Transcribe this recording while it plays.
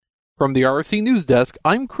From the RFC News Desk,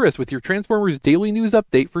 I'm Chris with your Transformers Daily News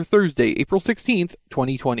Update for Thursday, April 16th,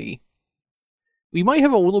 2020. We might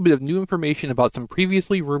have a little bit of new information about some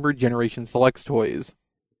previously rumored Generation Selects toys.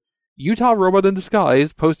 Utah Robot in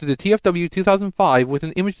Disguise posted a TFW 2005 with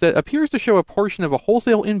an image that appears to show a portion of a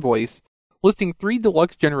wholesale invoice listing 3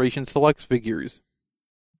 deluxe Generation Selects figures.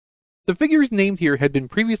 The figures named here had been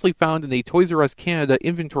previously found in a Toys R Us Canada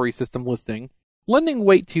inventory system listing, lending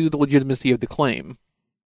weight to the legitimacy of the claim.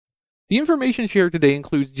 The information shared today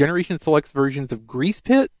includes Generation Selects versions of Grease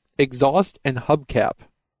Pit, Exhaust, and Hubcap.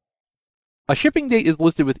 A shipping date is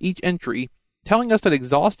listed with each entry, telling us that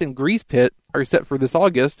Exhaust and Grease Pit are set for this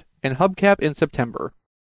August, and Hubcap in September.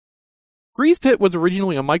 Grease Pit was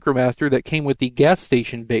originally a Micromaster that came with the gas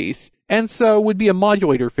station base, and so would be a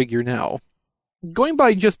modulator figure now. Going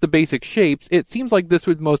by just the basic shapes, it seems like this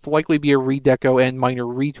would most likely be a redeco and minor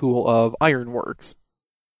retool of Ironworks.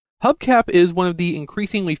 Hubcap is one of the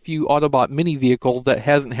increasingly few Autobot mini-vehicles that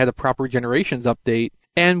hasn't had a proper Generations update,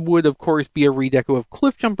 and would of course be a redeco of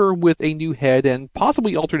Cliffjumper with a new head and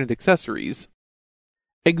possibly alternate accessories.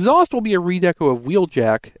 Exhaust will be a redeco of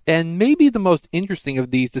Wheeljack, and may be the most interesting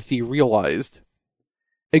of these to see realized.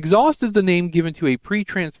 Exhaust is the name given to a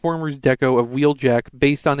pre-Transformers deco of Wheeljack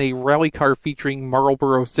based on a rally car featuring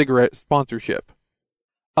Marlboro cigarette sponsorship.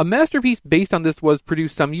 A masterpiece based on this was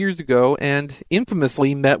produced some years ago, and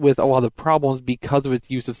infamously met with a lot of problems because of its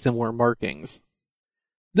use of similar markings.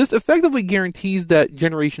 This effectively guarantees that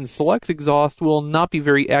Generation Selects Exhaust will not be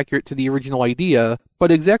very accurate to the original idea, but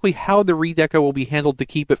exactly how the redeco will be handled to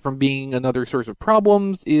keep it from being another source of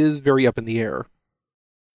problems is very up in the air.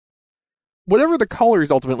 Whatever the colors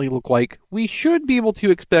ultimately look like, we should be able to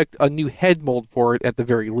expect a new head mold for it at the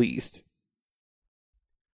very least.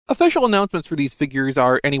 Official announcements for these figures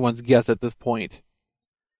are anyone's guess at this point.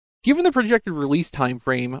 Given the projected release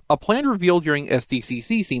timeframe, a planned reveal during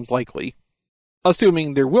SDCC seems likely.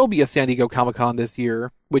 Assuming there will be a San Diego Comic-Con this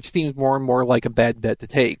year, which seems more and more like a bad bet to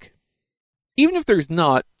take. Even if there's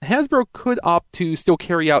not, Hasbro could opt to still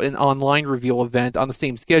carry out an online reveal event on the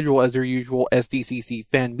same schedule as their usual SDCC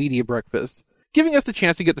fan media breakfast, giving us the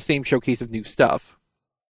chance to get the same showcase of new stuff.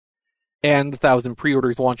 And the 1,000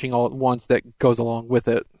 pre-orders launching all at once that goes along with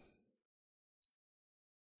it.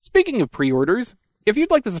 Speaking of pre-orders, if you'd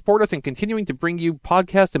like to support us in continuing to bring you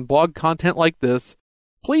podcast and blog content like this,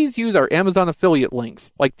 please use our Amazon affiliate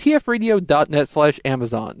links, like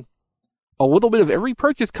tfradio.net/Amazon. A little bit of every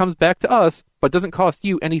purchase comes back to us, but doesn't cost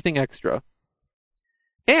you anything extra.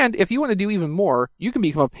 And if you want to do even more, you can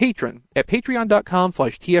become a patron at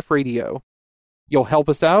patreon.com/tfradio. You'll help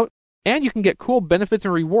us out, and you can get cool benefits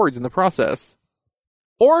and rewards in the process.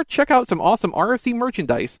 Or check out some awesome RFC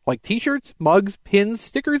merchandise, like t-shirts, mugs, pins,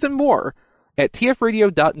 stickers, and more, at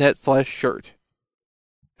tfradio.net/shirt.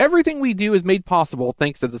 Everything we do is made possible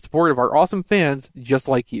thanks to the support of our awesome fans just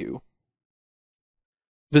like you.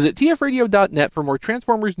 Visit tfradio.net for more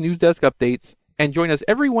Transformers News Desk updates, and join us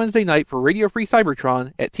every Wednesday night for Radio Free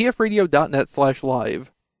Cybertron at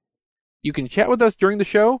tfradio.net/live. You can chat with us during the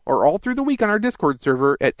show or all through the week on our Discord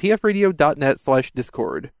server at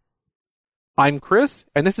tfradio.net/discord. I'm Chris,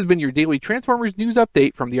 and this has been your daily Transformers News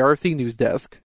Update from the RFC News Desk.